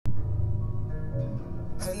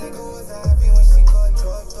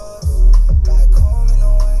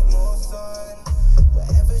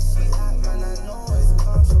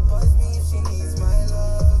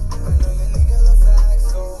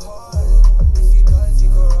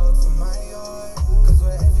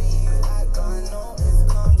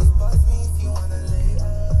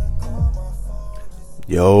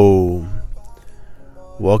Yo,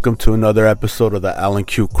 welcome to another episode of the Alan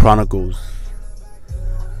Q Chronicles.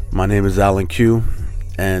 My name is Alan Q,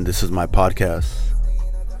 and this is my podcast.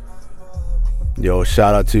 Yo,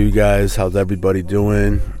 shout out to you guys. How's everybody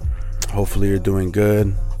doing? Hopefully you're doing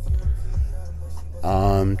good.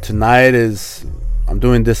 Tonight I'm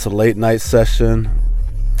doing this a late night session,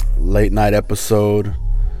 late night episode.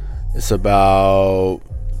 It's about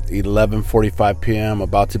 11:45 p.m.,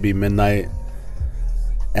 about to be midnight.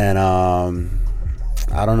 And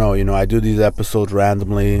I don't know, I do these episodes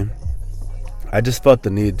randomly. I just felt the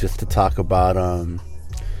need just to talk about a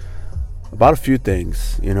few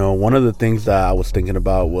things. One of the things that I was thinking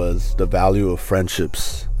about was the value of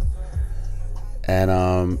friendships. And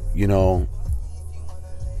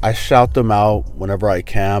I shout them out whenever I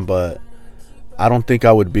can, but I don't think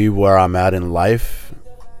I would be where I'm at in life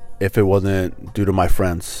if it wasn't due to my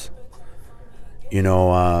friends. I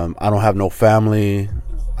don't have no family.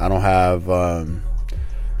 I don't have,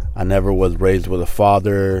 I never was raised with a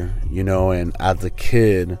father, and as a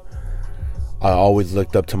kid, I always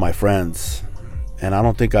looked up to my friends, and I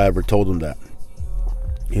don't think I ever told them that.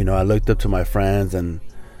 I looked up to my friends, and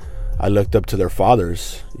I looked up to their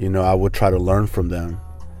fathers. I would try to learn from them.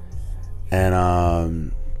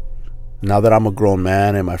 And now that I'm a grown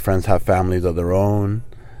man and my friends have families of their own,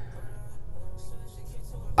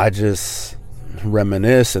 I just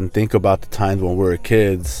reminisce and think about the times when we were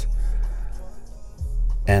kids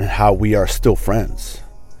and how we are still friends.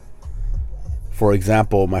 For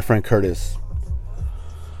example, my friend Curtis,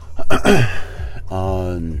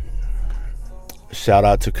 shout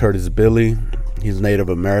out to Curtis Billy. He's Native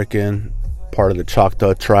American, part of the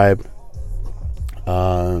Choctaw tribe.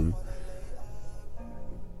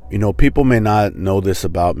 People may not know this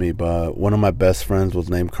about me, but one of my best friends was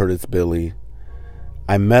named Curtis Billy.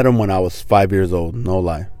 I met him when I was 5 years old, no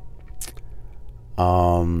lie.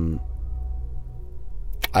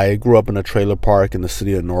 I grew up in a trailer park in the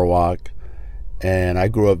city of Norwalk, and I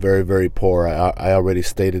grew up very, very poor. I already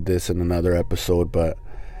stated this in another episode, but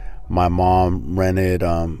my mom rented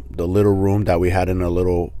the little room that we had in a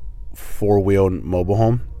little four-wheel mobile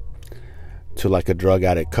home to like a drug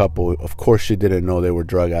addict couple. Of course, she didn't know they were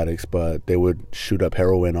drug addicts, but they would shoot up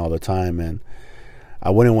heroin all the time, and I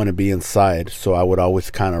wouldn't want to be inside, so I would always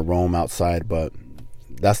kind of roam outside, but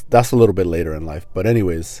that's a little bit later in life. But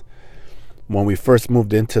anyways, when we first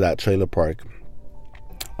moved into that trailer park,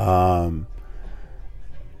 I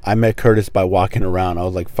met Curtis by walking around. I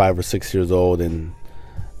was like 5 or 6 years old, and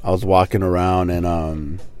I was walking around,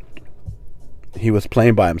 and he was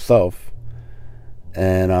playing by himself.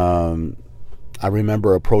 And I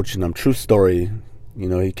remember approaching him. True story,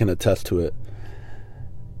 he can attest to it.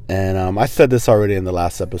 And I said this already in the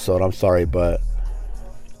last episode, I'm sorry, but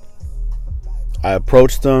I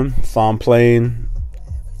approached him, saw him playing.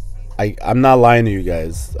 I'm not lying to you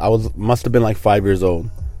guys. Must have been like 5 years old.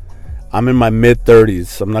 I'm in my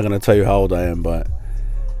mid-30s. I'm not going to tell you how old I am, but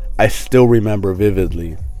I still remember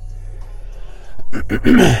vividly.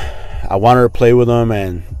 I wanted to play with him,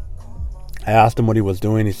 and I asked him what he was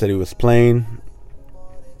doing. He said he was playing.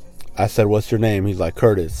 I said, "What's your name?" He's like,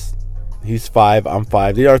 "Curtis." He's 5, I'm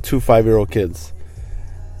 5. They are 2 5-year-old kids.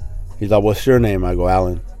 He's like, "What's your name?" I go,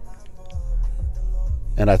 "Alan."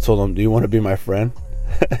 And I told him, "Do you want to be my friend?"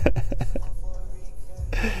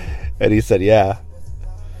 And he said, "Yeah."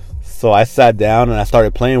 So I sat down and I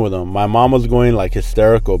started playing with him. My mom was going like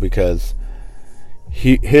hysterical because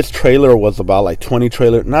his trailer was about like 20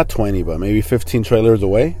 trailers, not 20, but maybe 15 trailers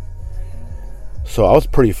away. So I was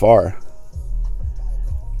pretty far.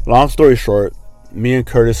 Long story short, me and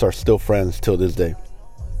Curtis are still friends till this day.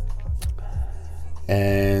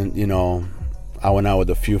 And, I went out with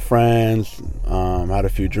a few friends, had a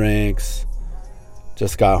few drinks,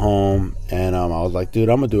 just got home, and I was like, dude,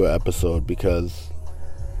 I'm going to do an episode because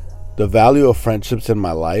the value of friendships in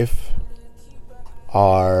my life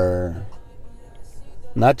are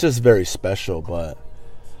not just very special, but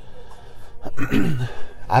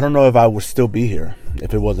I don't know if I would still be here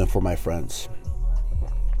if it wasn't for my friends.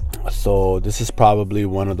 So this is probably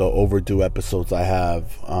one of the overdue episodes I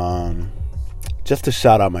have, just to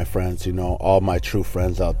shout out my friends, all my true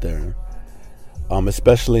friends out there,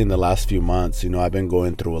 especially in the last few months. I've been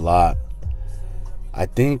going through a lot. I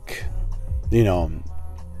think, every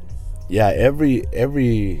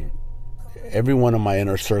one of my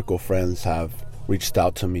inner circle friends have reached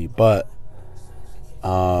out to me, but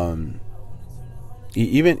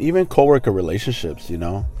even coworker relationships,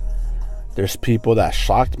 there's people that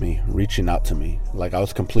shocked me reaching out to me. Like, I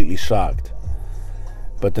was completely shocked.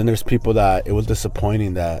 But then there's people that it was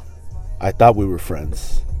disappointing that I thought we were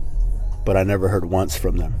friends, but I never heard once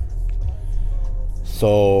from them.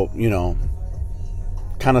 So,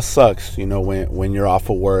 kind of sucks, when you're off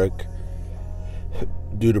of work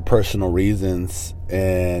due to personal reasons,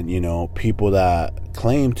 and, people that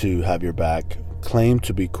claim to have your back, claim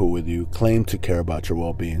to be cool with you, claim to care about your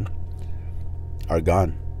well-being are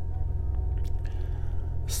gone.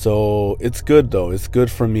 So it's good, though. It's good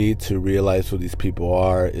for me to realize who these people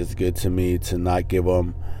are. It's good to me to not give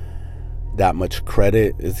them that much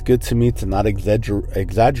credit. It's good to me to not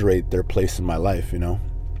exaggerate their place in my life,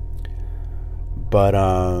 But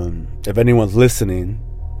if anyone's listening,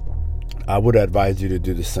 I would advise you to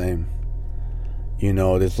do the same.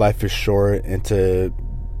 This life is short, and to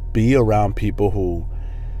be around people who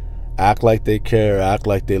act like they care, act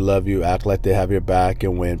like they love you, act like they have your back,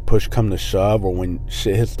 and when push come to shove, or when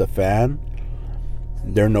shit hits the fan,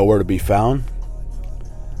 they're nowhere to be found.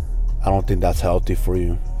 I don't think that's healthy for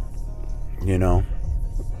you,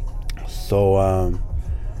 So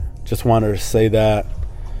just wanted to say that.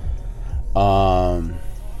 I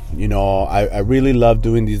really love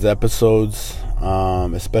doing these episodes,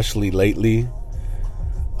 especially lately.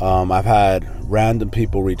 I've had random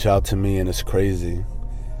people reach out to me, and it's crazy.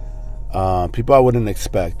 People I wouldn't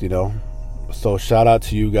expect, So shout out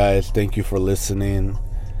to you guys. Thank you for listening.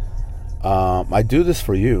 I do this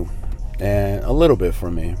for you, and a little bit for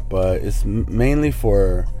me, but it's mainly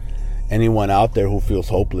for anyone out there who feels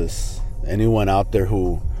hopeless, anyone out there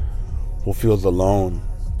who feels alone,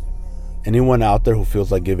 anyone out there who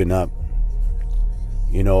feels like giving up.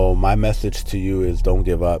 My message to you is don't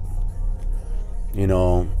give up.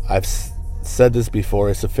 I've said this before.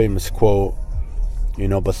 It's a famous quote,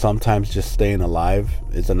 but sometimes just staying alive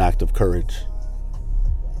is an act of courage.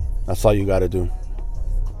 That's all you got to do.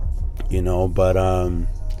 But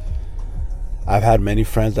I've had many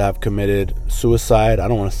friends that have committed suicide. I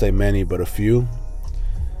don't want to say many, but a few.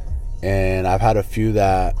 And I've had a few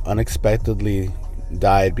that unexpectedly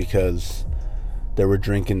died because they were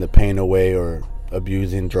drinking the pain away or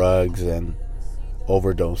abusing drugs and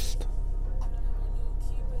overdosed.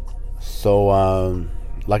 So,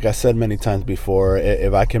 like I said many times before,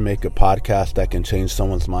 if I can make a podcast that can change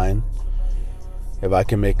someone's mind, if I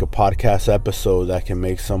can make a podcast episode that can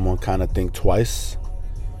make someone kind of think twice,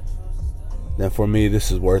 then for me,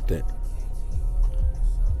 this is worth it.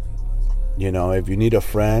 If you need a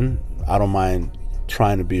friend, I don't mind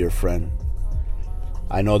trying to be your friend.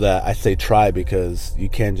 I know that I say try because you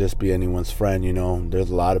can't just be anyone's friend, There's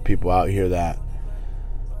a lot of people out here that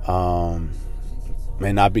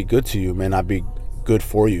may not be good to you, may not be good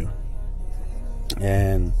for you.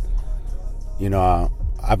 And,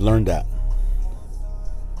 I've learned that.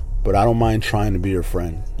 But I don't mind trying to be your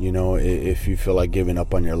friend, if you feel like giving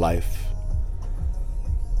up on your life.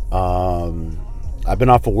 I've been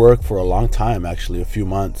off of work for a long time, actually, a few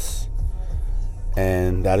months.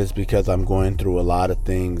 And that is because I'm going through a lot of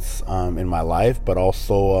things in my life, but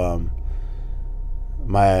also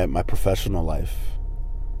my professional life.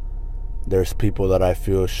 There's people that I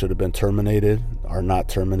feel should have been terminated, are not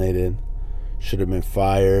terminated, should have been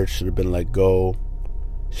fired, should have been let go,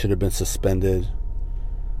 should have been suspended.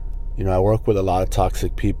 I work with a lot of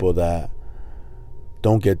toxic people that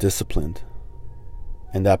don't get disciplined,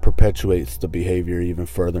 and that perpetuates the behavior even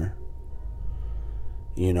further.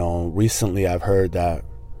 Recently I've heard that,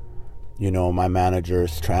 my manager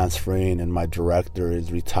is transferring and my director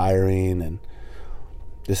is retiring, and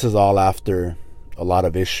this is all after a lot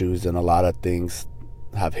of issues and a lot of things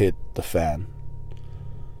have hit the fan.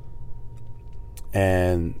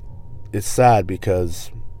 And it's sad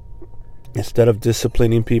because instead of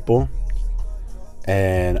disciplining people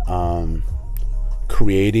and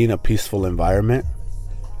creating a peaceful environment,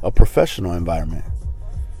 a professional environment,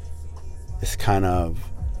 it's kind of,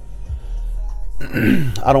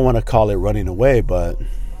 I don't want to call it running away, but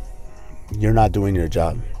you're not doing your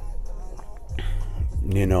job.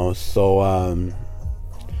 So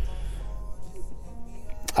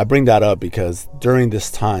I bring that up because during this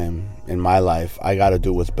time in my life, I got to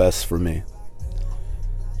do what's best for me.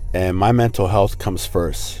 And my mental health comes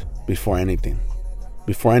first before anything,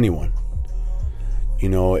 before anyone.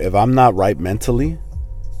 If I'm not right mentally,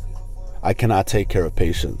 I cannot take care of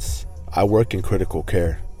patients. I work in critical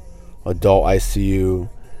care, adult ICU,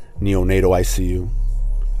 neonatal ICU.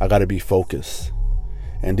 I got to be focused.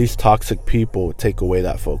 And these toxic people take away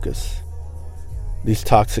that focus. These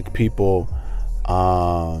toxic people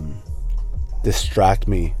distract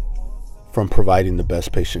me from providing the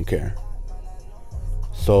best patient care.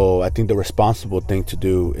 So I think the responsible thing to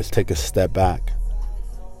do is take a step back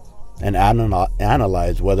and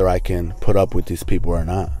analyze whether I can put up with these people or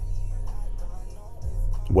not,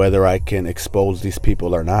 whether I can expose these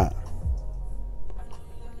people or not.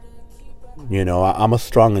 I'm a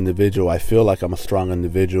strong individual. I feel like I'm a strong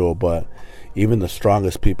individual, but even the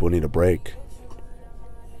strongest people need a break.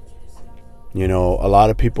 A lot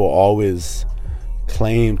of people always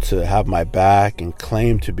claim to have my back and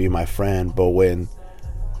claim to be my friend, but when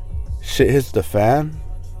shit hits the fan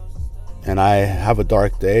and I have a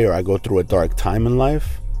dark day or I go through a dark time in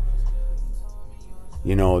life,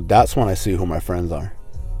 that's when I see who my friends are.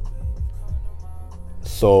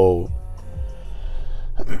 So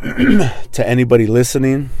to anybody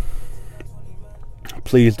listening,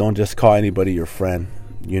 please don't just call anybody your friend.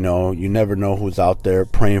 You never know who's out there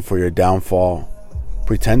praying for your downfall,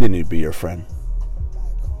 pretending to be your friend.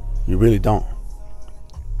 You really don't.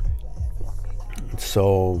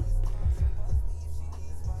 So,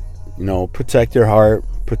 protect your heart,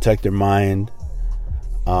 protect your mind.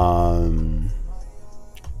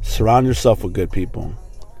 Surround yourself with good people.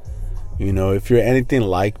 If you're anything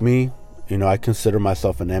like me, I consider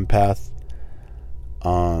myself an empath.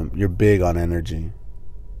 You're big on energy.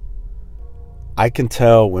 I can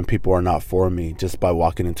tell when people are not for me just by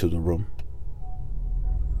walking into the room.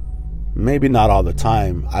 Maybe not all the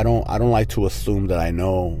time. I don't like to assume that I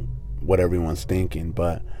know what everyone's thinking,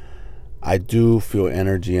 but I do feel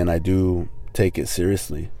energy and I do take it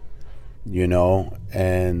seriously.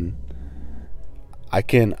 And I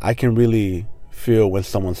can really feel when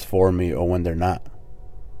someone's for me or when they're not.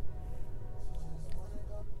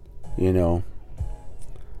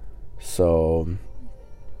 So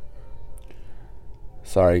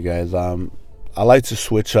sorry guys, I like to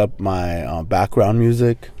switch up my background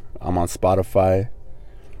music. I'm on Spotify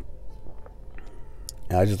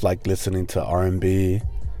and I just like listening to R&B.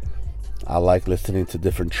 I like listening to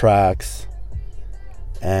different tracks,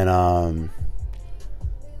 and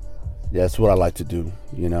that's what I like to do.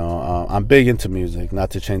 I'm big into music,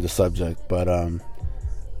 not to change the subject, but I'm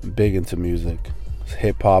big into music.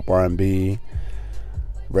 Hip-hop, R&B,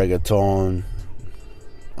 reggaeton.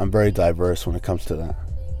 I'm very diverse when it comes to that.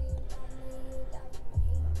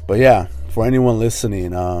 But yeah, for anyone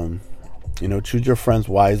listening, choose your friends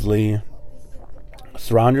wisely.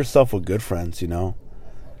 Surround yourself with good friends. There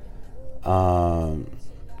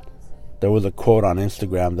was a quote on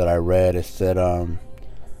Instagram that I read. It said,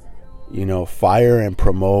 fire and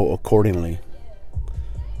promote accordingly.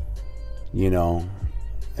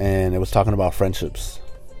 And it was talking about friendships.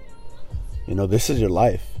 This is your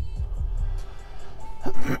life.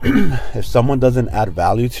 If someone doesn't add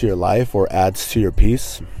value to your life or adds to your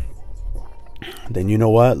peace, then you know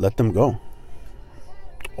what? Let them go.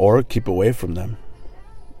 Or keep away from them.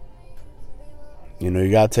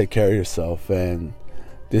 You gotta take care of yourself. And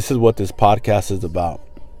this is what this podcast is about.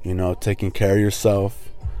 Taking care of yourself.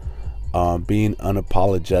 Being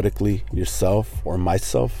unapologetically yourself or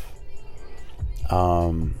myself.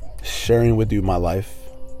 Sharing with you my life.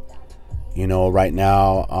 Right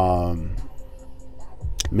now,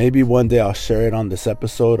 maybe one day I'll share it on this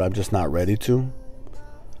episode. I'm just not ready to.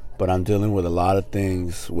 But I'm dealing with a lot of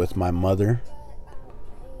things with my mother,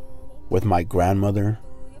 with my grandmother,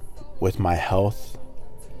 with my health,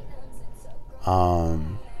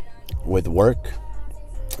 with work.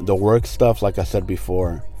 The work stuff, like I said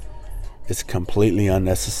before, is completely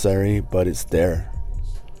unnecessary, but it's there.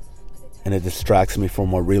 And it distracts me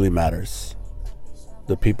from what really matters.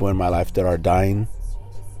 The people in my life that are dying,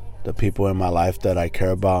 the people in my life that I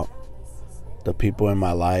care about, the people in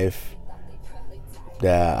my life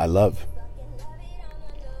that I love.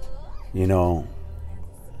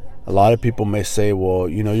 A lot of people may say, well,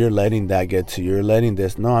 you're letting that get to you. You're letting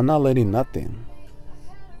this. No, I'm not letting nothing.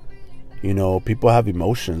 People have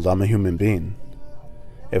emotions. I'm a human being.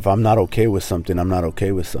 If I'm not okay with something, I'm not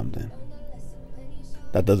okay with something.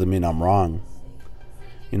 That doesn't mean I'm wrong.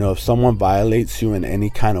 If someone violates you in any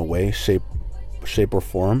kind of way, shape or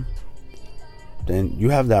form, then you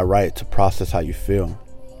have that right to process how you feel.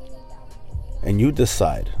 And you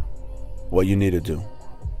decide what you need to do.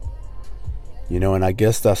 And I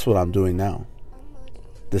guess that's what I'm doing now.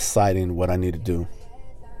 Deciding what I need to do.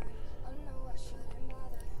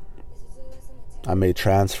 I may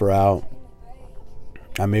transfer out.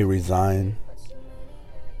 I may resign.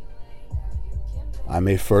 I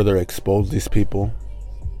may further expose these people.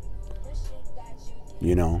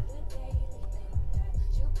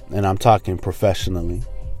 And I'm talking professionally.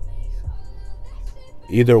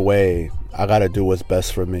 Either way, I gotta do what's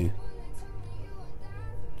best for me.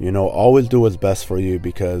 Always do what's best for you,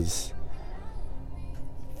 because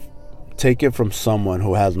take it from someone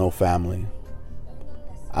who has no family.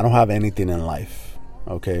 I don't have anything in life,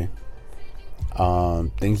 okay?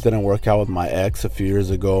 Things didn't work out with my ex a few years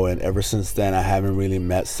ago, and ever since then I haven't really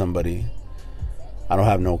met somebody. I don't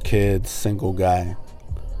have no kids, single guy.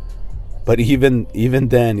 But even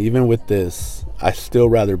then, even with this, I still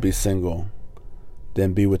rather be single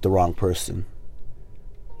than be with the wrong person.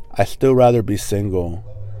 I still rather be single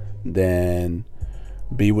than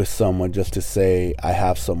be with someone just to say I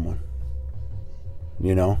have someone.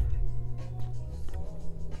 You know?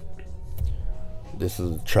 This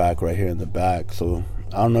is a track right here in the back. So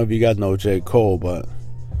I don't know if you guys know J. Cole, but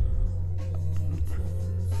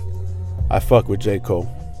I fuck with J. Cole.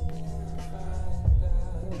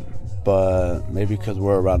 But maybe because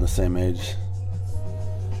we're around the same age.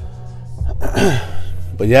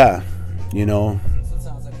 But yeah, you know,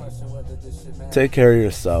 take care of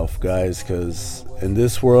yourself, guys, because in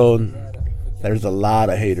this world, there's a lot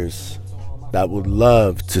of haters that would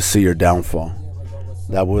love to see your downfall,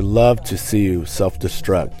 that would love to see you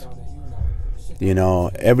self-destruct. You know,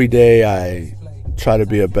 every day I try to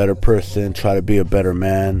be a better person, try to be a better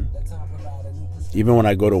man. Even when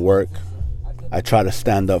I go to work, I try to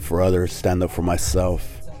stand up for others, stand up for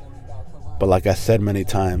myself. But like I said many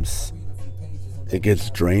times, it gets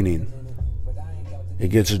draining. It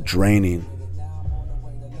gets draining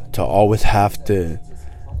to always have to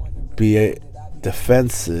be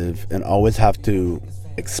defensive and always have to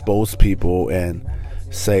expose people and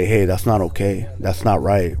say, hey, that's not okay. That's not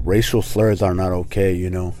right. Racial slurs are not okay, you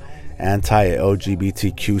know.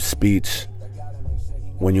 Anti-LGBTQ speech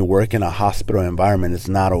when you work in a hospital environment is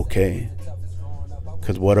not okay.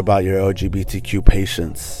 Because what about your LGBTQ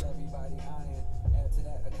patients?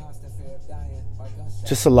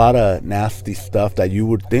 Just a lot of nasty stuff that you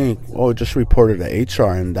would think, oh, just report it to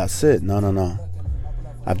HR and that's it. No.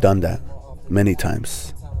 I've done that many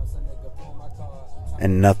times.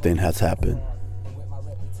 And nothing has happened.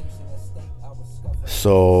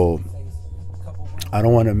 So I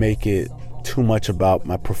don't want to make it too much about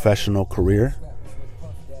my professional career.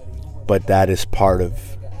 But that is part of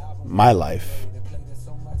my life.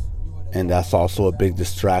 And that's also a big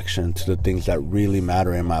distraction to the things that really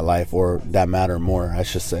matter in my life, or that matter more, I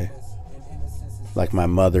should say. Like my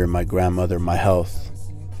mother, my grandmother, my health,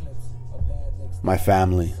 my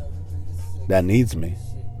family that needs me.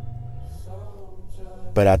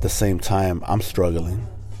 But at the same time, I'm struggling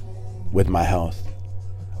with my health.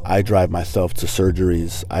 I drive myself to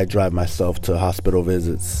surgeries. I drive myself to hospital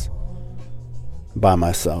visits by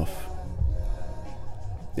myself.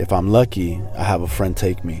 If I'm lucky, I have a friend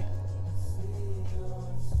take me.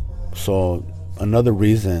 So another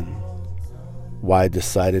reason why I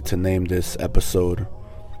decided to name this episode,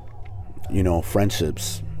 you know,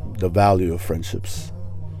 friendships, the value of friendships.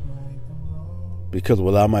 Because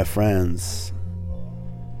without my friends,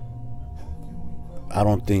 I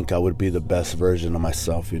don't think I would be the best version of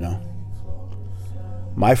myself, you know.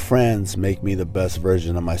 My friends make me the best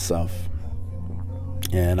version of myself.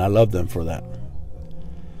 And I love them for that.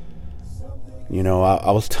 You know,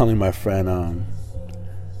 I was telling my friend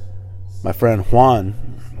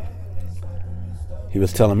Juan, he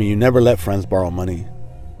was telling me, you never let friends borrow money.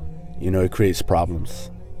 You know, it creates problems.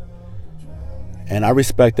 And I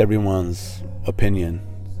respect everyone's opinion.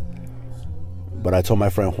 But I told my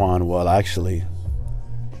friend Juan, well, actually,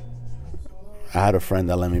 I had a friend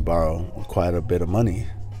that let me borrow quite a bit of money.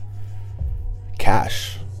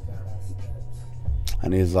 Cash.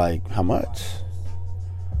 And he's like, how much?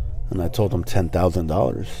 And I told him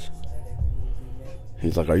 $10,000.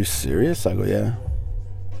 He's like, are you serious? I go, yeah.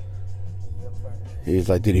 He's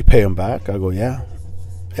like, did he pay him back? I go, yeah.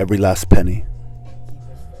 Every last penny.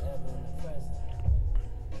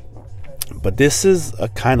 But this is a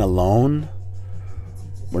kind of loan.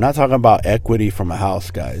 We're not talking about equity from a house,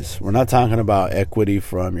 guys. We're not talking about equity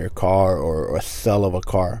from your car or a sale of a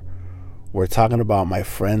car. We're talking about my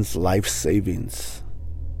friend's life savings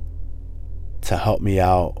to help me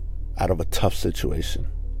out of a tough situation.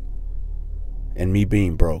 And me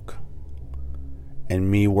being broke. And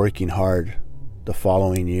me working hard the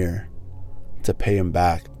following year to pay him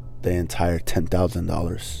back the entire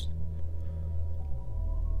 $10,000.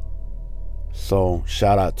 So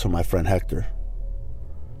shout out to my friend Hector,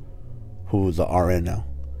 who's a RN now.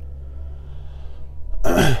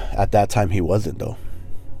 At that time he wasn't, though.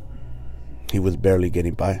 He was barely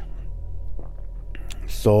getting by.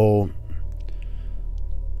 So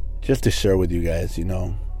just to share with you guys, you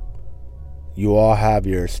know, you all have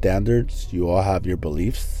your standards, you all have your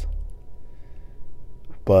beliefs.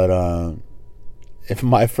 But if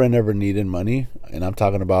my friend ever needed money, and I'm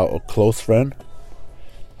talking about a close friend,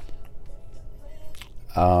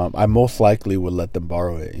 I most likely would let them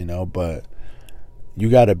borrow it, you know. But you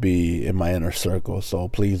got to be in my inner circle, so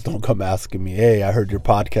please don't come asking me, hey, I heard your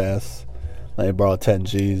podcast, let me borrow 10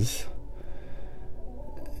 G's,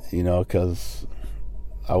 you know, because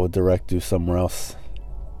I would direct you somewhere else.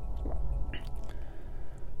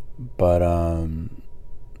 But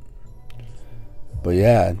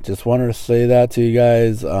yeah, just wanted to say that to you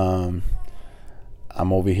guys. I'm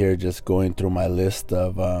over here just going through my list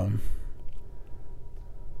of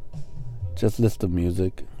list of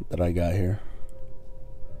music that I got here.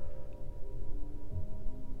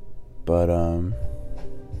 But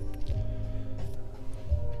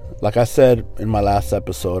like I said in my last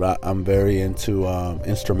episode, I'm very into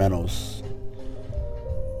instrumentals.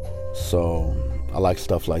 So I like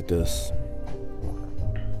stuff like this.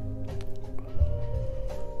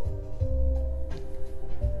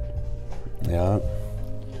 Yeah.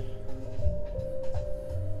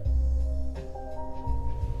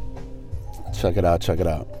 Check it out, check it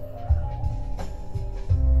out.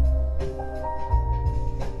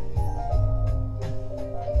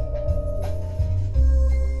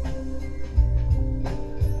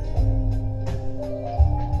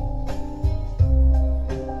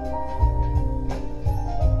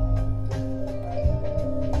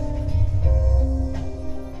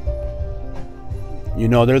 You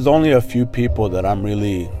know, there's only a few people that I'm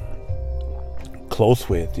really close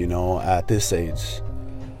with, you know, at this age.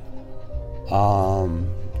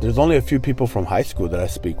 There's only a few people from high school that I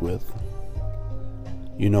speak with.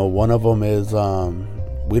 You know, one of them is,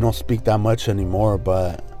 we don't speak that much anymore,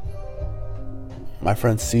 but my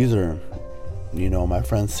friend Caesar, you know, my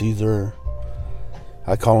friend Caesar,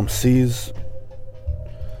 I call him C's.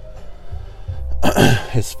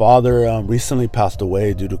 His father recently passed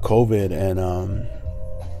away due to COVID, and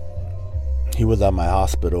he was at my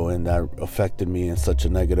hospital, and that affected me in such a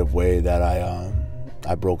negative way that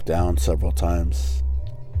I broke down several times.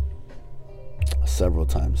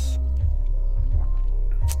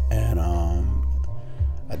 And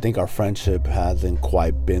I think our friendship hasn't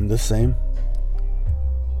quite been the same.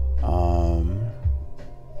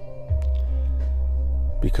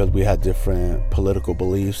 Because we had different political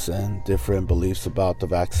beliefs and different beliefs about the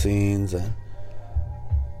vaccines, and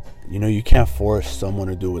you know, you can't force someone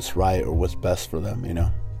to do what's right or what's best for them, you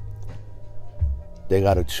know. They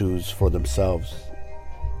got to choose for themselves.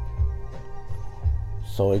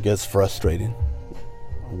 So it gets frustrating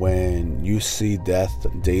when you see death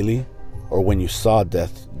daily, or when you saw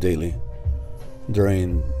death daily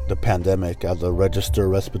during the pandemic as a registered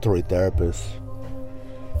respiratory therapist,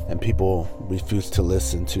 and people refuse to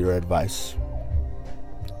listen to your advice.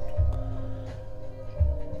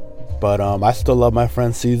 But I still love my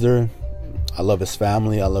friend Caesar. I love his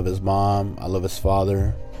family. I love his mom. I love his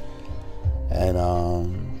father. And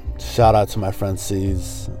shout out to my friend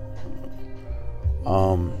C's.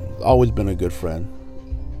 Always been a good friend.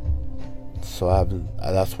 So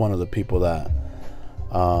that's one of the people that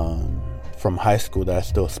from high school that I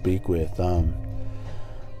still speak with.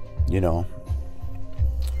 You know,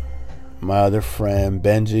 my other friend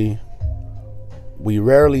Benji, we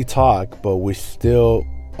rarely talk, but we still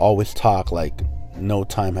always talk like no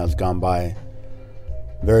time has gone by.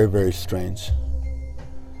 Very, very strange.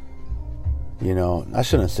 You know, I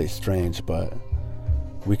shouldn't say strange, but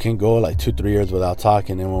we can go like 2-3 years without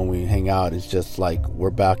talking, and when we hang out, it's just like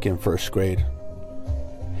we're back in first grade.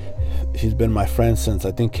 He's been my friend since,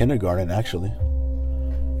 I think, kindergarten, actually.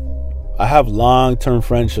 I have long-term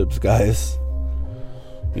friendships, guys.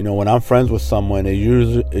 You know, when I'm friends with someone, it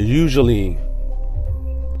usually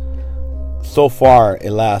so far,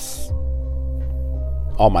 it lasts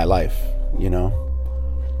all my life, you know.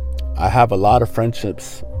 I have a lot of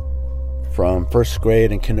friendships from first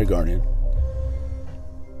grade and kindergarten.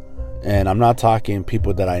 And I'm not talking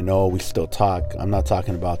people that I know we still talk. I'm not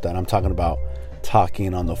talking about that. I'm talking about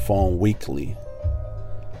talking on the phone weekly.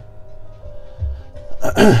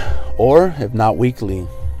 Or, if not weekly,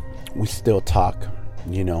 we still talk,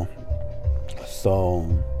 you know. So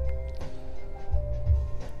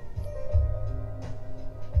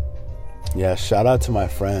yeah, shout out to my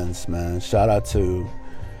friends, man. Shout out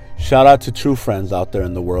to true friends out there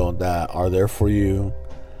in the world that are there for you,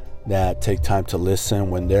 that take time to listen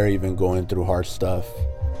when they're even going through hard stuff,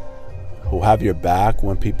 who have your back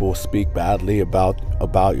when people speak badly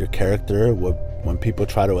about your character, when people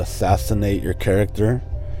try to assassinate your character.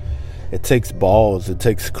 It takes balls, it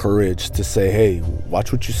takes courage to say, hey,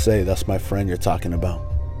 watch what you say, that's my friend you're talking about.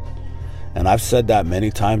 And I've said that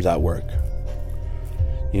many times at work.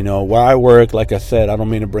 You know, where I work, like I said, I don't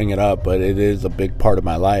mean to bring it up, but it is a big part of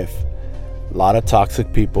my life. A lot of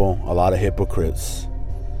toxic people, a lot of hypocrites.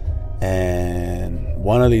 And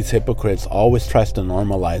one of these hypocrites always tries to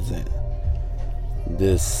normalize it.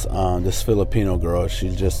 This Filipino girl,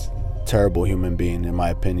 she's just a terrible human being in my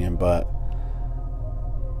opinion, but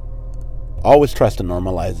always tries to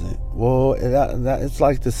normalize it. Well, that it's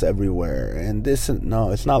like this everywhere, and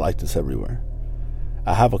no, it's not like this everywhere.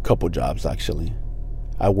 I have a couple jobs, actually.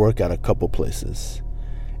 I work at a couple places,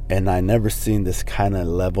 and I never seen this kind of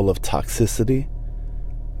level of toxicity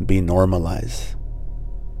be normalized.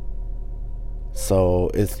 So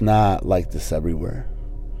it's not like this everywhere,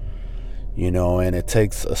 and it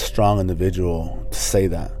takes a strong individual to say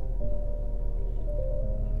that,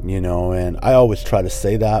 and I always try to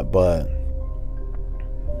say that, but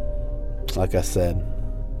like I said,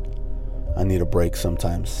 I need a break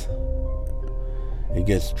sometimes. It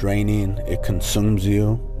gets draining, it consumes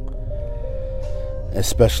you,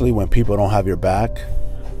 especially when people don't have your back.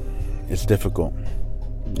 It's difficult.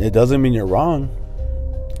 It doesn't mean you're wrong,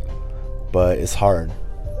 but it's hard,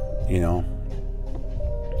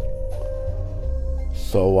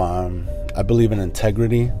 So I believe in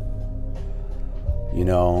integrity.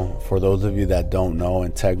 For those of you that don't know,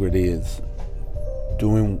 integrity is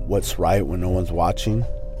doing what's right when no one's watching.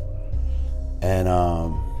 And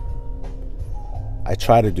I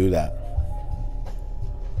try to do that.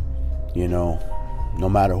 No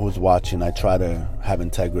matter who's watching, I try to have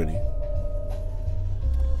integrity.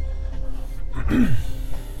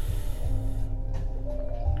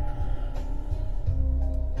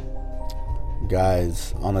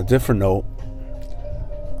 Guys, on a different note,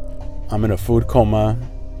 I'm in a food coma.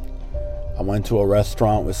 I went to a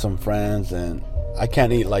restaurant with some friends, and I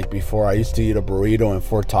can't eat like before. I used to eat a burrito and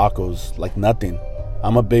 4 tacos like nothing.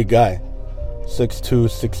 I'm a big guy, 6'2",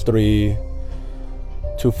 6'3",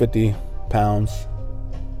 250 pounds,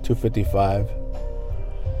 255.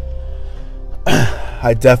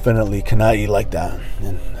 I definitely cannot eat like that,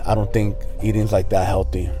 and I don't think eating's like that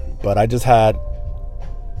healthy. But I just had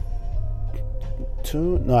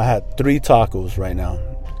I had 3 tacos right now,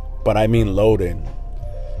 but I mean loaded.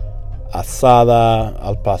 Asada,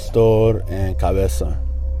 al pastor, and cabeza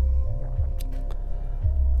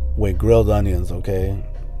with grilled onions, okay?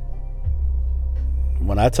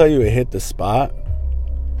 When I tell you it hit the spot,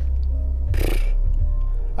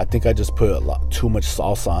 I think I just put too much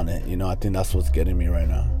salsa on it. I think that's what's getting me right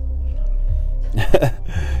now.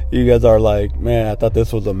 You guys are like, man, I thought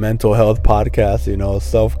this was a mental health podcast,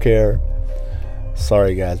 self-care.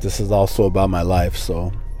 Sorry, guys. This is also about my life,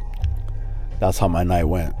 so that's how my night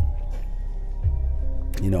went.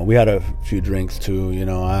 We had a few drinks too.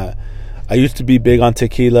 I used to be big on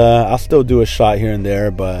tequila. I'll still do a shot here and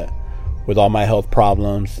there, but with all my health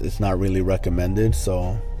problems, it's not really recommended,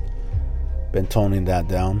 so been toning that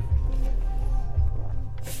down.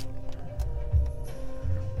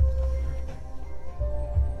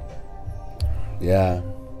 Yeah.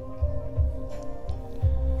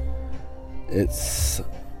 It's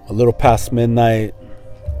a little past midnight,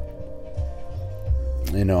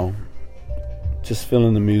 just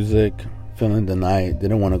feeling the music, feeling the night.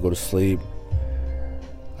 Didn't want to go to sleep.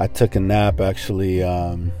 I took a nap, actually.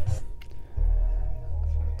 I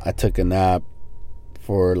took a nap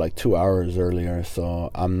for like 2 hours earlier,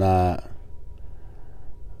 so I'm not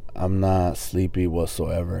sleepy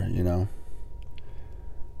whatsoever,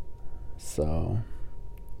 So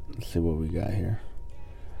let's see what we got here.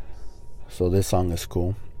 So this song is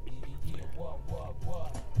cool.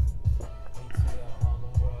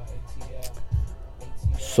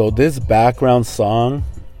 So this background song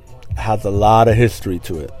has a lot of history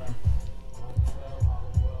to it.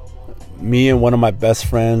 Me and one of my best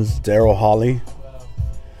friends, Daryl Hawley,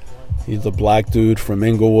 he's a black dude from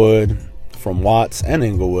Inglewood, from Watts and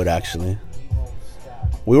Inglewood actually.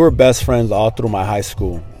 We were best friends all through my high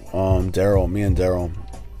school. Me and Daryl.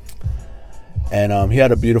 And he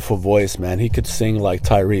had a beautiful voice, man. He could sing like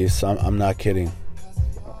Tyrese. I'm not kidding.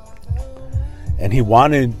 And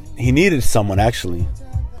he needed someone actually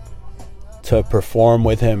to perform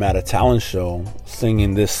with him at a talent show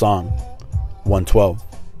singing this song, 112.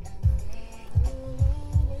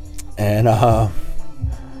 And I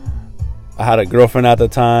had a girlfriend at the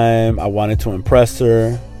time. I wanted to impress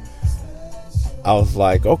her. I was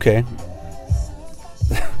like, okay.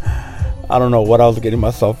 I don't know what I was getting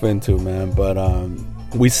myself into, man, but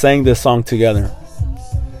we sang this song together.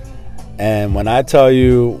 And when I tell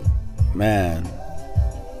you, man,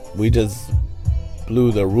 we just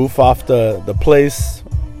blew the roof off the place.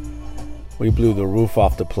 We blew the roof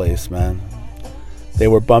off the place, man. They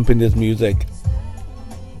were bumping this music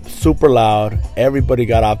super loud. Everybody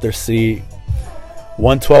got off their seat.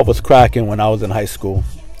 112 was cracking when I was in high school.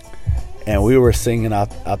 And we were singing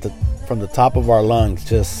from the top of our lungs,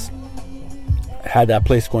 just had that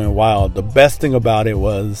place going wild. The best thing about it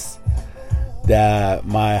was that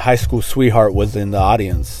my high school sweetheart was in the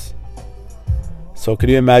audience. So could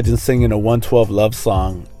you imagine singing a 112 love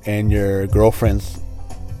song and your girlfriend's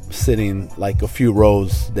sitting like a few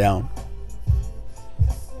rows down?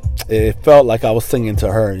 it felt like I was singing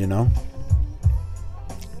to her, you know.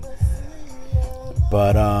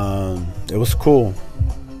 But it was cool.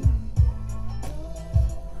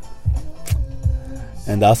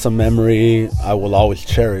 And that's a memory I will always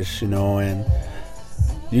cherish, you know. And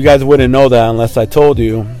you guys wouldn't know that unless I told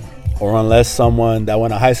you, or unless someone that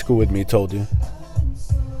went to high school with me told you.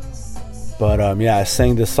 But yeah, I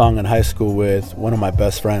sang this song in high school with one of my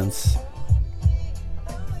best friends.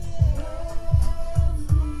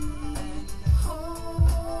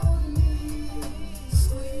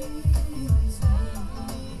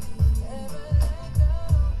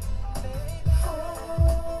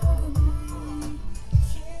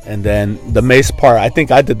 And then the Mace part, I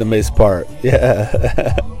think I did the Mace part.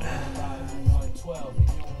 Yeah.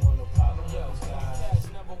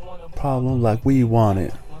 Problem like we want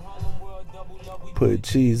it. Put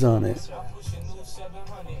cheese on it.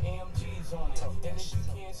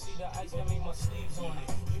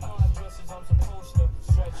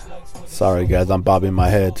 Sorry guys, I'm bobbing my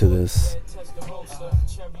head to this.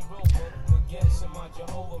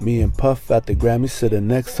 Me and Puff at the Grammy sitting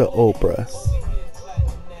next to Oprah.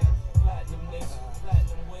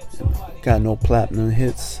 Got no platinum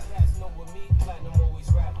hits.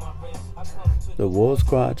 The War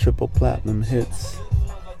Squad triple platinum hits.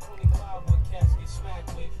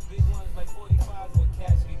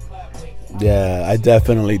 Yeah, I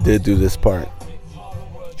definitely did do this part.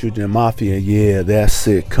 Junior Mafia, yeah, that's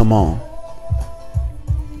it. Come on.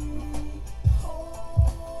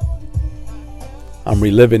 I'm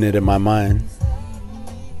reliving it in my mind.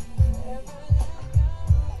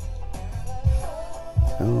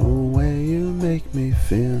 Oh, way you make me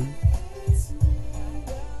feel.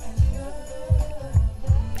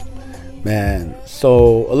 Man,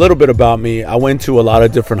 so a little bit about me. I went to a lot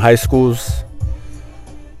of different high schools.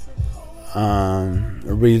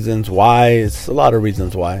 Reasons why, it's a lot of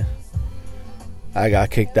reasons why. I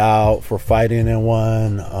got kicked out for fighting in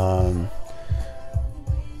one.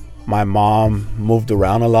 My mom moved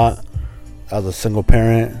around a lot as a single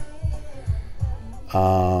parent.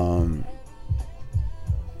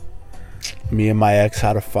 Me and my ex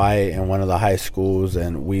had a fight in one of the high schools,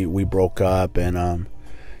 and we broke up, and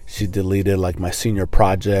she deleted like my senior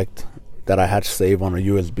project that I had to save on a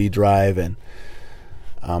USB drive, and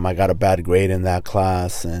I got a bad grade in that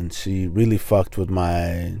class, and she really fucked with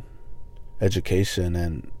my education,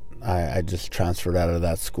 and I just transferred out of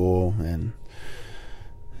that school. And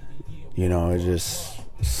you know, it's just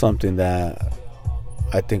something that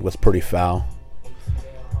I think was pretty foul.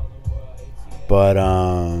 But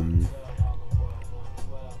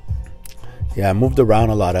yeah, I moved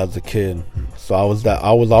around a lot as a kid, so I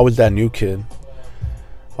was always that new kid.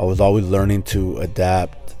 I was always learning to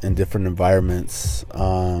adapt in different environments.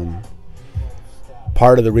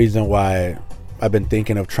 Part of the reason why I've been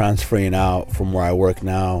thinking of transferring out from where I work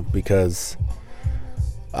now, because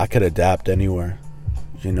I could adapt anywhere.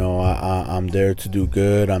 You know, I'm there to do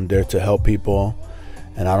good. I'm there to help people,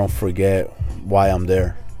 and I don't forget why I'm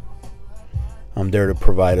there. I'm there to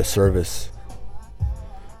provide a service,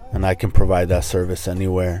 and I can provide that service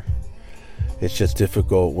anywhere. It's just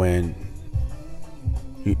difficult when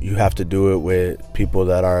you have to do it with people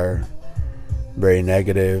that are very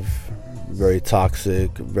negative, very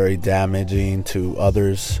toxic, very damaging to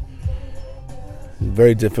others. It's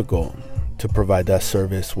very difficult to provide that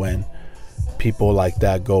service when people like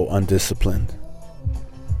that go undisciplined.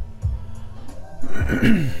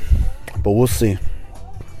 But we'll see.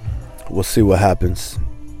 We'll see what happens.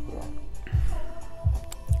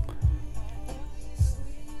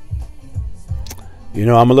 You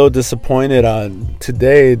know, I'm a little disappointed.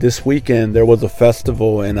 This weekend, there was a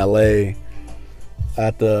festival in LA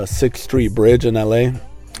at the 6th Street Bridge in LA.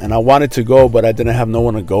 And I wanted to go, but I didn't have no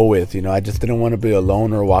one to go with. You know, I just didn't want to be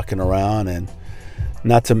alone or walking around. And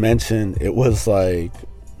not to mention, it was like,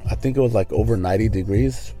 I think it was like over 90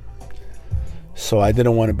 degrees. So I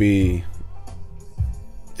didn't want to be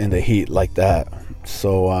in the heat like that.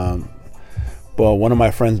 So, but one of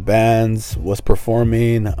my friend's bands was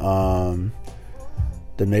performing.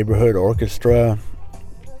 The Neighborhood Orchestra,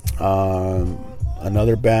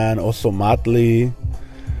 another band, also Motley.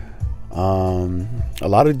 A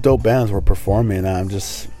lot of dope bands were performing. I'm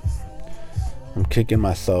kicking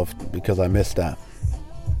myself because I missed that.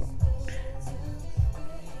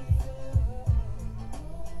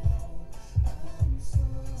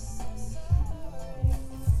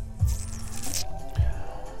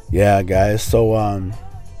 Yeah, guys, so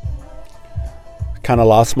kind of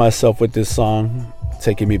lost myself with this song,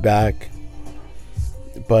 taking me back.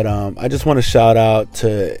 But I just want to shout out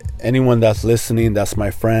to anyone that's listening, that's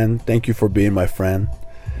my friend. Thank you for being my friend.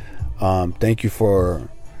 Thank you for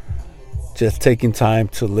just taking time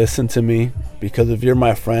to listen to me, because if you're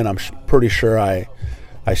my friend, I'm pretty sure I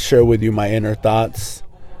share with you my inner thoughts.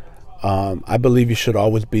 I believe you should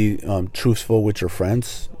always be truthful with your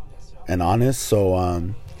friends and honest.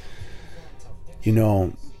 So,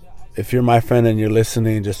 if you're my friend and you're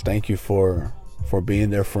listening, just thank you for being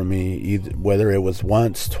there for me, either whether it was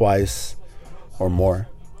once, twice, or more.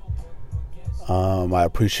 I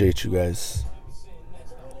appreciate you guys.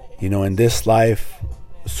 In this life,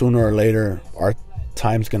 sooner or later, our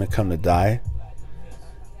time's gonna come to die,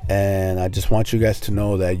 and I just want you guys to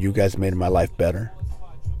know that you guys made my life better.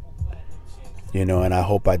 And I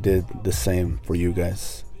hope I did the same for you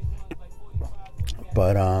guys.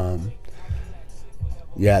 But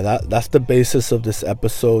that's the basis of this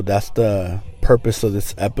episode. That's the purpose of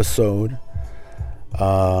this episode.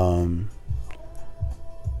 To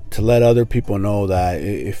let other people know that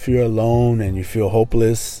if you're alone and you feel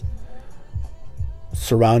hopeless,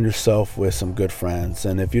 surround yourself with some good friends.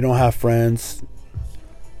 And if you don't have friends,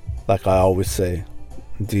 like I always say,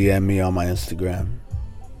 DM me on my Instagram.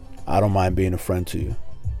 I don't mind being a friend to you,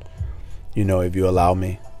 if you allow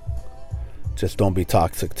me. Just don't be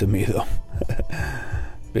toxic to me, though.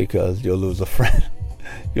 Because you'll lose a friend.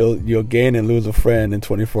 You'll gain and lose a friend in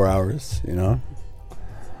 24 hours,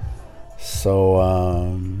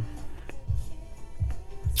 So,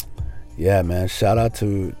 yeah, man, shout out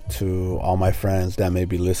to all my friends that may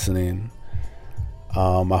be listening.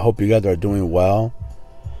 I hope you guys are doing well.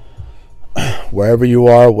 Wherever you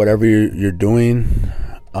are, whatever you're doing,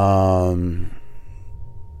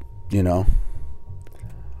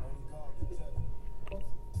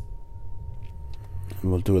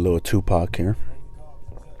 we'll do a little Tupac here.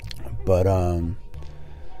 But,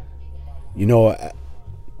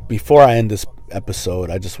 before I end this episode,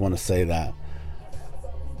 I just want to say that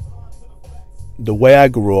the way I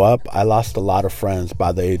grew up, I lost a lot of friends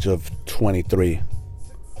by the age of 23,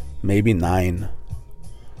 maybe 9.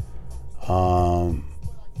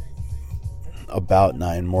 About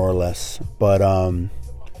 9, more or less. But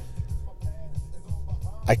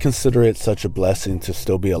I consider it such a blessing to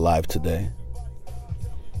still be alive today.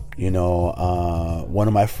 One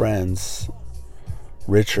of my friends,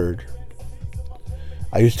 Richard,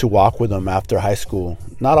 I used to walk with him after high school.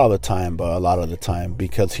 Not all the time, but a lot of the time,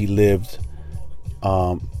 because he lived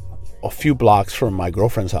a few blocks from my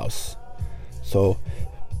girlfriend's house. So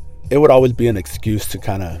it would always be an excuse to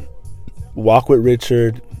kind of walk with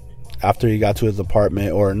Richard after he got to his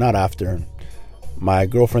apartment, or not after. My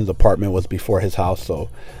girlfriend's apartment was before his house, so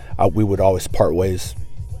we would always part ways.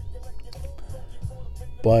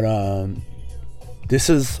 But this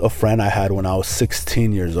is a friend I had when I was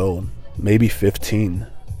 16 years old, maybe 15.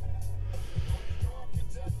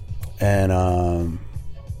 And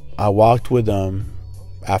I walked with him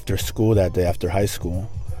after school that day, after high school.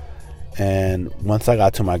 And once I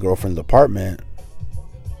got to my girlfriend's apartment,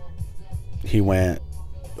 he went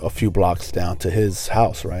a few blocks down to his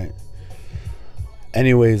house, right?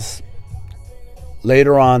 Anyways,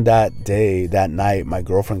 later on that day, that night, my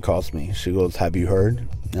girlfriend calls me. She goes, "Have you heard?"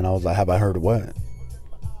 And I was like, "Have I heard what?"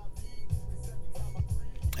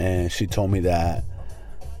 And she told me that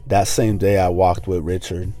same day I walked with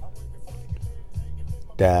Richard,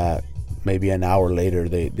 that maybe an hour later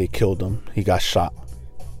they killed him. He got shot.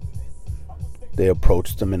 They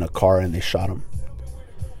approached him in a car and they shot him.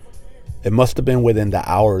 It must have been within the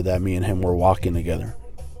hour that me and him were walking together.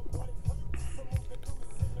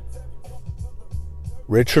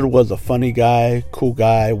 Richard was a funny guy, cool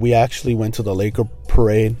guy. We actually went to the Laker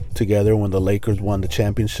parade together when the Lakers won the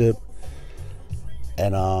championship.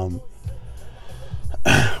 And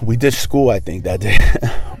we ditched school, I think, that day.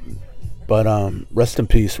 But rest in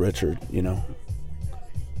peace, Richard.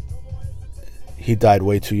 He died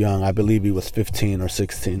way too young. I believe he was 15 or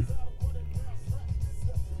 16.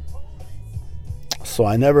 So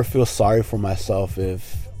I never feel sorry for myself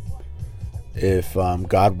if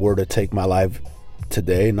God were to take my life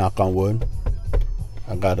today, knock on wood.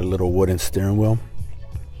 I got a little wooden steering wheel.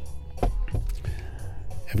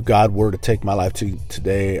 If God were to take my life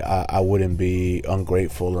today, I wouldn't be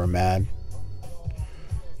ungrateful or mad.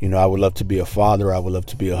 I would love to be a father. I would love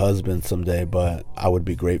to be a husband someday, but I would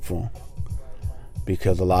be grateful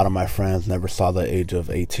because a lot of my friends never saw the age of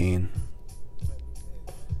 18.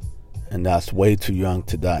 And that's way too young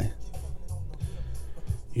to die.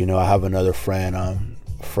 I have another friend,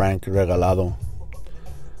 Frank Regalado.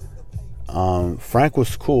 Frank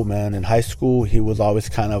was cool, man. In high school, he was always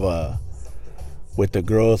kind of with the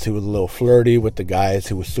girls, he was a little flirty. With the guys,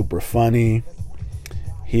 he was super funny.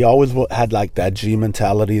 He always had like that G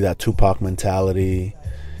mentality, that Tupac mentality.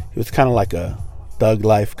 He was kind of like a thug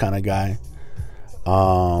life kind of guy.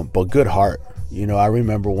 But good heart. I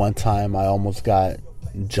remember one time I almost got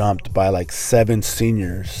jumped by like 7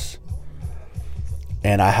 seniors,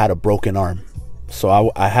 and I had a broken arm.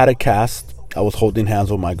 So I had a cast. I was holding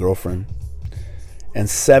hands with my girlfriend, and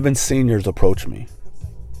 7 seniors approached me.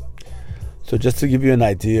 So just to give you an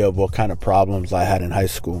idea of what kind of problems I had in high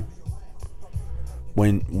school,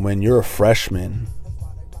 when you're a freshman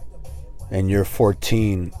and you're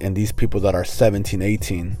 14, and these people that are 17,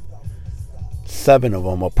 18, 7 of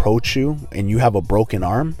them approach you and you have a broken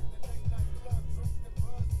arm.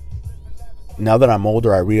 Now that I'm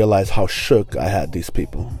older, I realize how shook I had these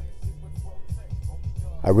people.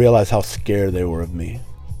 I realized how scared they were of me.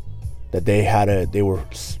 That they were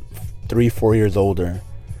 3-4 years older,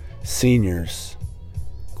 seniors,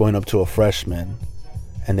 going up to a freshman,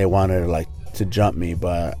 and they wanted to jump me,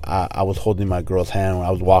 but I was holding my girl's hand when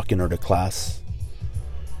I was walking her to class.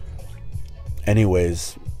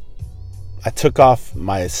 Anyways, I took off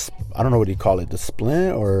my, I don't know what you call it, the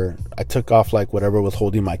splint, or I took off like whatever was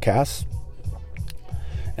holding my cast,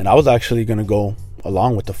 and I was actually going to go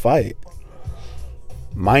along with the fight.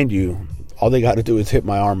 Mind you, all they got to do is hit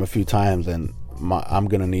my arm a few times, and I'm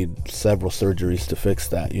going to need several surgeries to fix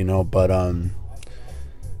that, but I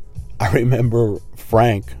remember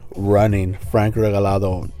Frank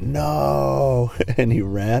Regalado, no, and he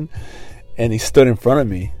ran, and he stood in front of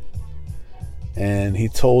me, and he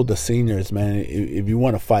told the seniors, man, if you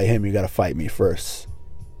want to fight him, you got to fight me first.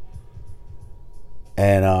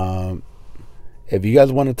 And if you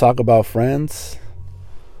guys want to talk about friends,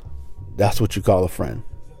 that's what you call a friend.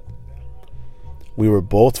 We were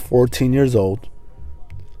both 14 years old,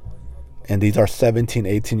 and these are 17,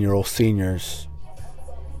 18-year-old seniors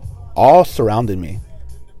all surrounded me.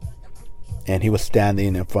 And he was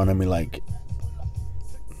standing in front of me like,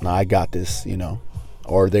 nah, I got this,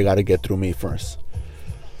 or they got to get through me first.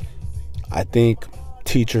 I think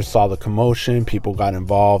teachers saw the commotion, people got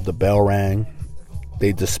involved, the bell rang,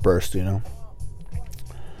 they dispersed,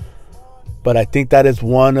 But I think that is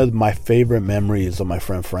one of my favorite memories of my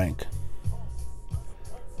friend Frank.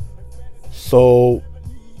 So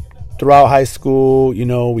throughout high school,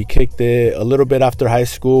 we kicked it a little bit. After high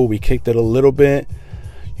school, we kicked it a little bit.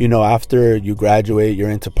 After you graduate, you're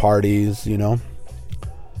into parties,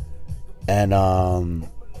 And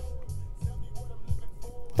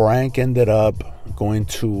Frank ended up going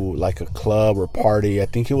to like a club or party. I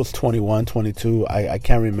think he was 21, 22. I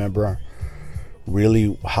can't remember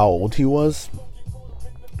really how old he was.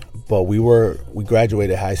 But we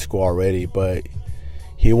graduated high school already, but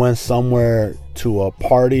he went somewhere to a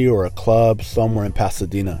party or a club somewhere in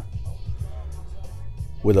Pasadena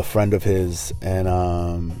with a friend of his,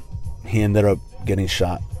 and he ended up getting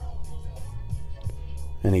shot,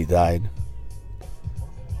 and he died.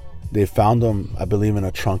 They found him, I believe, in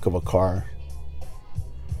a trunk of a car.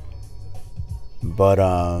 But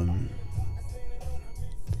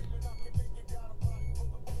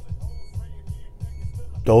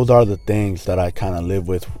those are the things that I kind of live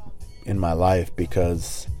with in my life,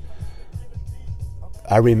 because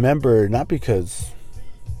I remember, not because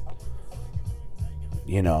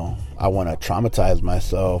I want to traumatize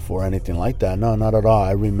myself or anything like that. No, not at all.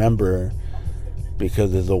 I remember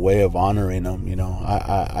because it's a way of honoring them.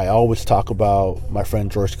 I always talk about my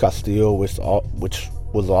friend George Castillo, which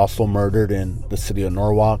was also murdered in the city of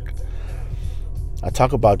Norwalk. I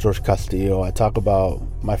talk about George Castillo. I talk about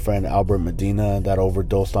my friend Albert Medina that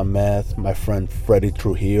overdosed on meth. My friend Freddie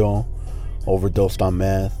Trujillo overdosed on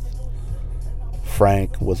meth.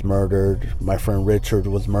 Frank was murdered. My friend Richard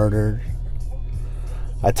was murdered.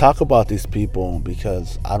 I talk about these people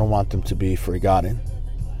because I don't want them to be forgotten.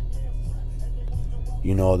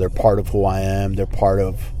 They're part of who I am. They're part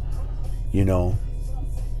of,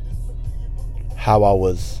 how I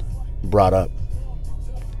was brought up.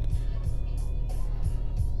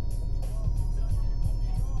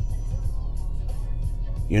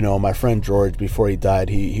 My friend George, before he died,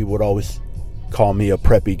 he would always call me a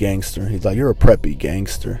preppy gangster. He's like, you're a preppy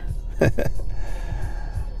gangster.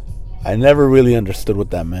 I never really understood what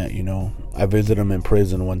that meant, I visited him in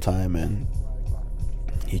prison one time, and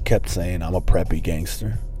he kept saying, I'm a preppy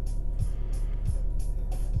gangster.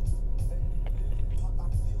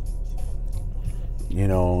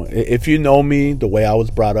 If you know me, the way I was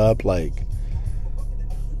brought up, I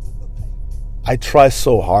try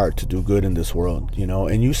so hard to do good in this world,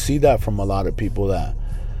 and you see that from a lot of people that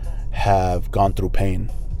have gone through pain.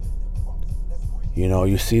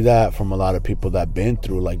 You see that from a lot of people that have been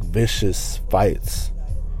through vicious fights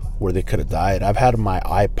where they could have died. I've had my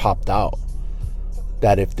eye popped out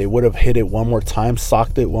that if they would have hit it one more time,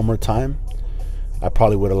 socked it one more time, I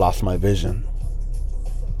probably would have lost my vision.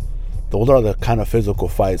 those are the kind of physical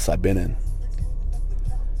fights I've been in.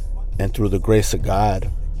 And through the grace of God,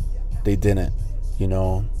 they didn't. You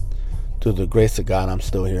know, through the grace of God, I'm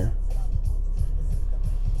still here.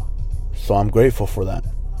 So I'm grateful for that.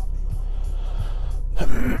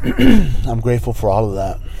 I'm grateful for all of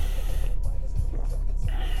that.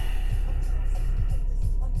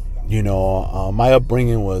 You know, my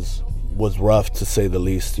upbringing was rough, to say the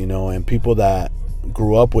least, you know, and people that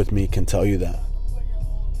grew up with me can tell you that.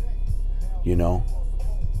 You know,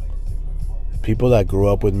 people that grew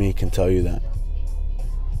up with me can tell you that.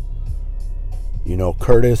 You know,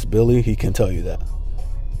 Curtis, Billy, he can tell you that.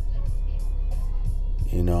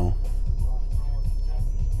 You know,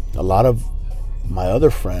 a lot of my other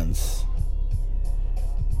friends,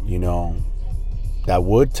 you know, that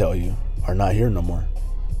would tell you are not here no more.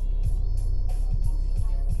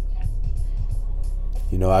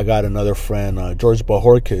 You know, I got another friend, George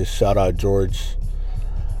Bajorquez. Shout out George.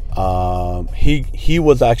 He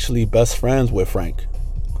was actually best friends with Frank.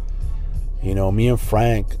 You know, me and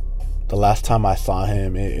Frank, the last time I saw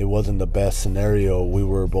him, it wasn't the best scenario. We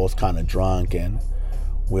were both kind of drunk and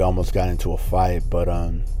we almost got into a fight. But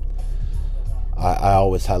I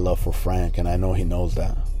always had love for Frank, and I know he knows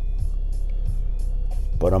that.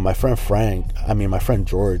 But my friend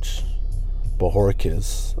George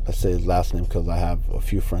Bajorquez, I say his last name because I have a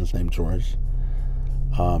few friends named George.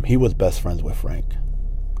 He was best friends with Frank.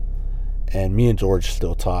 And me and George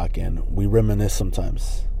still talk, and we reminisce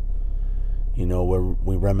sometimes. You know,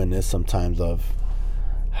 we reminisce sometimes of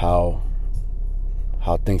how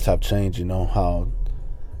things have changed, you know,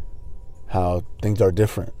 how things are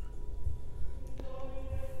different.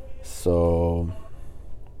 So,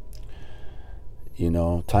 you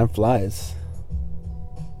know, time flies.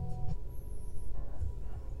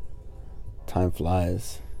 Time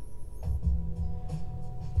flies.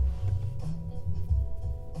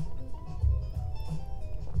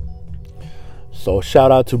 So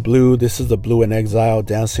shout out to Blue. This is the Blue in Exile,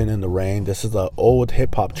 Dancing in the Rain. This is an old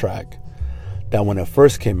hip hop track that when it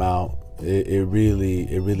first came out, it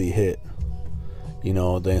really hit. You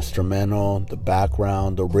know, the instrumental, the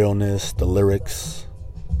background, the realness, the lyrics.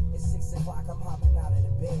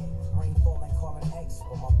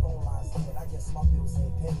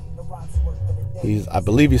 I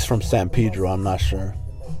believe he's from San Pedro, I'm not sure.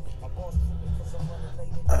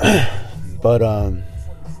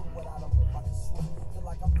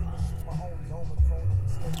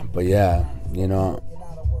 But yeah, you know,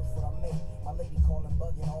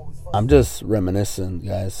 I'm just reminiscing,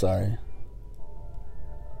 guys, sorry.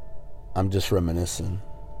 I'm just reminiscing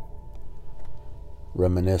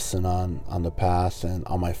on the past and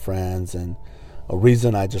on my friends, and a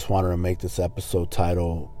reason I just wanted to make this episode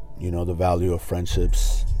title, you know, the value of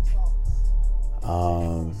friendships.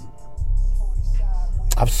 I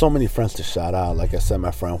have so many friends to shout out. Like I said,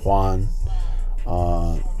 my friend Juan,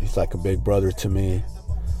 he's like a big brother to me.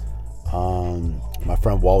 My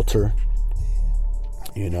friend Walter,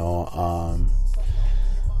 you know,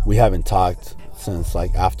 we haven't talked since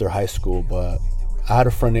like after high school, but I had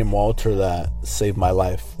a friend named Walter that saved my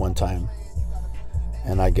life one time,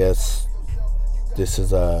 and I guess this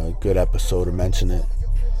is a good episode to mention it.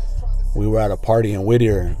 We were at a party in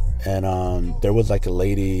Whittier, and there was like a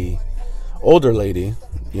lady, older lady,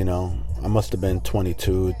 you know, I must have been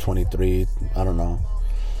 22, 23, I don't know,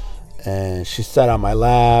 and she sat on my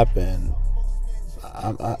lap, and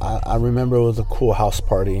I remember it was a cool house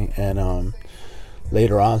party, and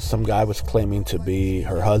later on some guy was claiming to be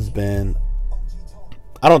her husband.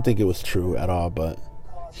 I don't think it was true at all, but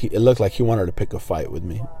it looked like he wanted to pick a fight with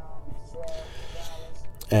me.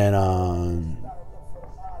 And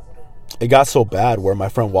it got so bad where my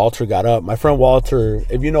friend Walter got up. My friend Walter,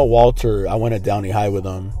 if you know Walter, I went to Downey High with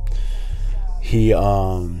him. He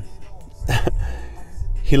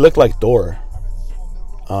he looked like Thor.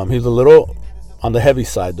 He's a little on the heavy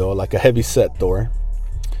side though, like a heavy set Thor.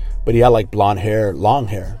 But he had like blonde hair, long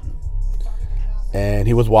hair. And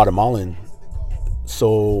he was Guatemalan.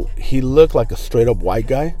 So he looked like a straight up white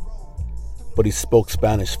guy, but he spoke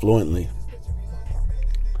Spanish fluently.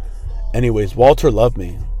 Anyways, Walter loved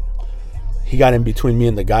me. He got in between me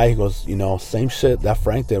and the guy. He goes, you know, same shit that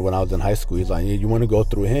Frank did when I was in high school. He's like, you want to go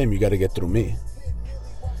through him, you got to get through me.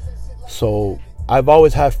 So I've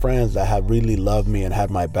always had friends that have really loved me and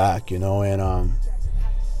had my back, you know. And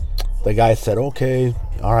the guy said, okay,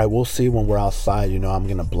 all right, we'll see when we're outside, you know, I'm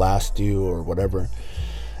going to blast you or whatever.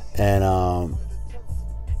 And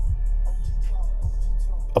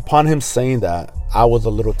upon him saying that, I was a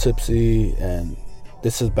little tipsy, and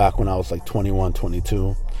this is back when I was like 21,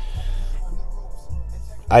 22.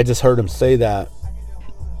 I just heard him say that.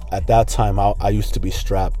 At that time, I used to be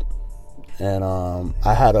strapped. And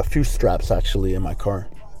I had a few straps actually in my car.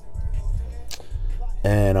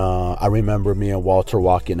 And I remember me and Walter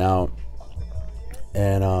walking out.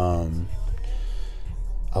 And I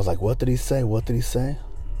was like, what did he say? What did he say?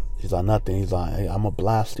 He's like, nothing. He's like, hey, I'm going to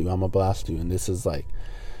blast you. I'm going to blast you. And this is like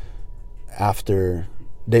after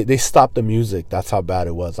they stopped the music. That's how bad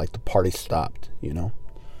it was. Like the party stopped, you know.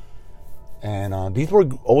 And these were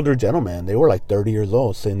older gentlemen. They were like 30 years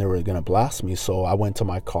old, saying they were going to blast me. So I went to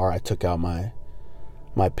my car. I took out my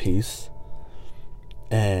piece.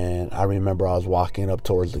 And I remember I was walking up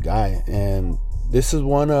towards the guy. And this is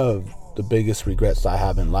one of the biggest regrets I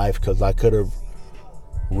have in life, because I could have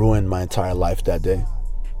ruined my entire life that day.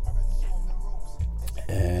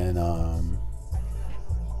 And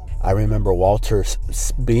I remember Walter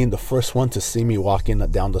being the first one to see me walking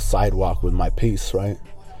down the sidewalk with my piece, right?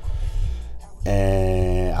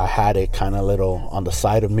 And I had it kind of little on the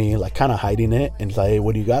side of me, like kind of hiding it. And he's like, hey,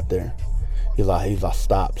 what do you got there? He's like,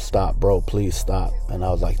 stop, bro, please stop. And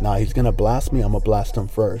I was like, nah, he's going to blast me. I'm going to blast him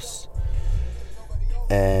first.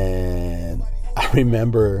 And I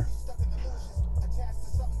remember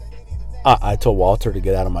I told Walter to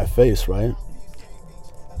get out of my face, right?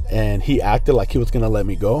 And he acted like he was going to let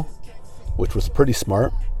me go, which was pretty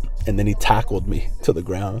smart. And then he tackled me to the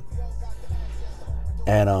ground.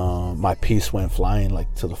 And my piece went flying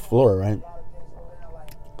like to the floor, right?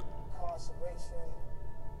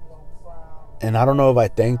 And I don't know if I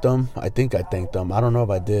thanked him. I think I thanked him. I don't know if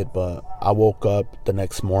I did, but I woke up the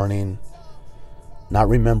next morning not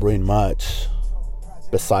remembering much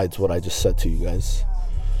besides what I just said to you guys.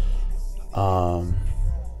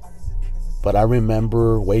 But I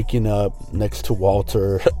remember waking up next to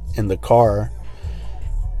Walter in the car,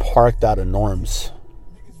 parked out of Norm's.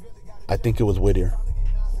 I think it was Whittier.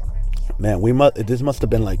 Man, this must have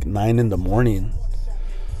been like 9 a.m.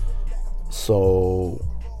 So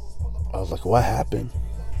I was like, what happened?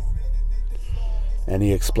 And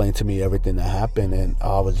he explained to me everything that happened, and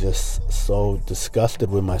I was just so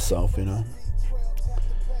disgusted with myself, you know.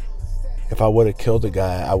 If I would have killed the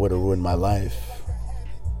guy, I would have ruined my life.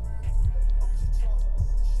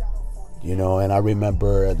 You know, and I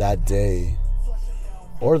remember that day,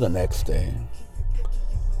 or the next day,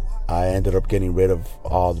 I ended up getting rid of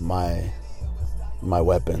all my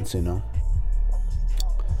weapons, you know.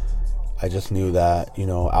 I just knew that, you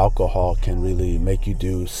know, alcohol can really make you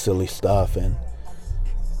do silly stuff, and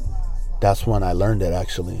that's when I learned it,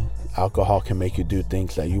 actually. Alcohol can make you do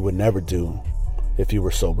things that you would never do if you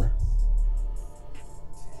were sober.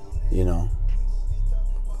 You know,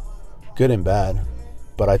 good and bad,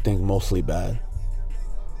 but I think mostly bad.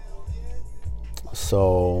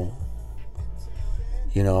 So,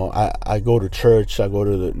 you know, I go to church. I go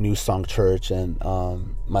to the New Song Church, and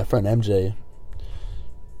my friend MJ,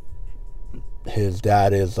 his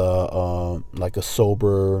dad is like a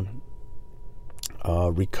sober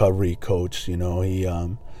recovery coach. You know,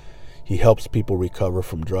 he helps people recover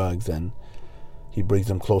from drugs, and he brings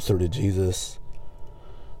them closer to Jesus.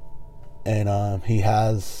 And he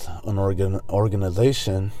has an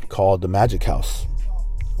organization called the Magic House,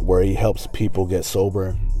 where he helps people get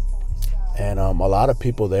sober. And a lot of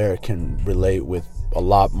people there can relate with a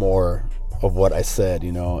lot more of what I said,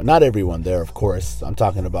 you know. Not everyone there, of course. I'm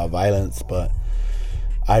talking about violence, but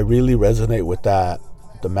I really resonate with that,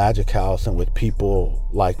 the Magic House, and with people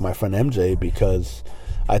like my friend MJ, because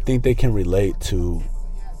I think they can relate to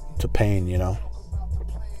pain, you know.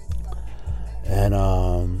 And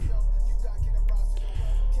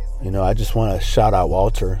you know, I just want to shout out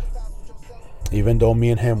Walter. Even though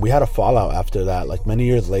me and him, we had a fallout after that. Like many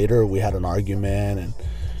years later, we had an argument, and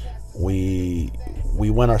we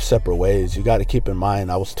went our separate ways. You got to keep in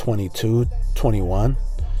mind, I was 22, 21.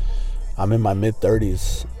 I'm in my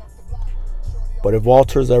mid-30s. But if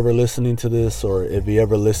Walter's ever listening to this, or if he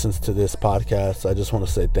ever listens to this podcast, I just want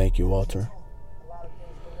to say thank you, Walter.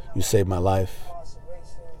 You saved my life.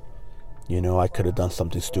 You know, I could have done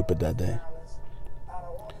something stupid that day.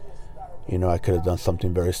 You know, I could have done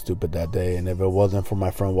something very stupid that day. And if it wasn't for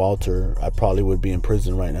my friend Walter, I probably would be in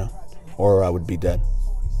prison right now. Or I would be dead.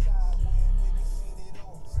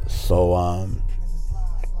 So,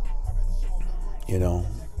 you know,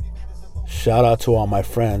 shout out to all my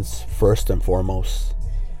friends, first and foremost.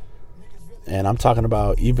 And I'm talking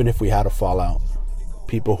about even if we had a fallout.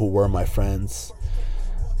 People who were my friends.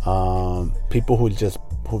 People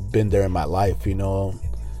who've been there in my life, you know.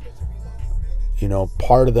 You know,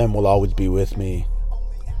 part of them will always be with me.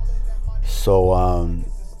 So,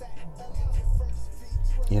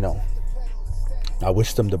 you know, I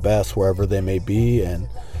wish them the best wherever they may be. And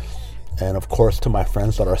of course, to my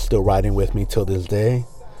friends that are still riding with me till this day,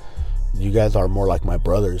 you guys are more like my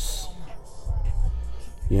brothers.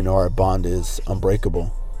 our bond is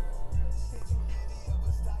unbreakable.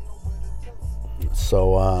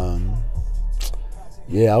 So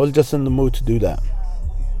yeah, I was just in the mood to do that.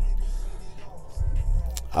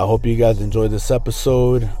 I hope you guys enjoyed this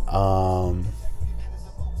episode. I'm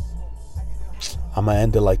gonna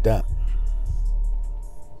end it like that.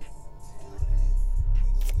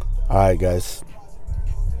 Alright guys,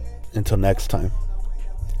 until next time,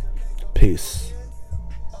 peace.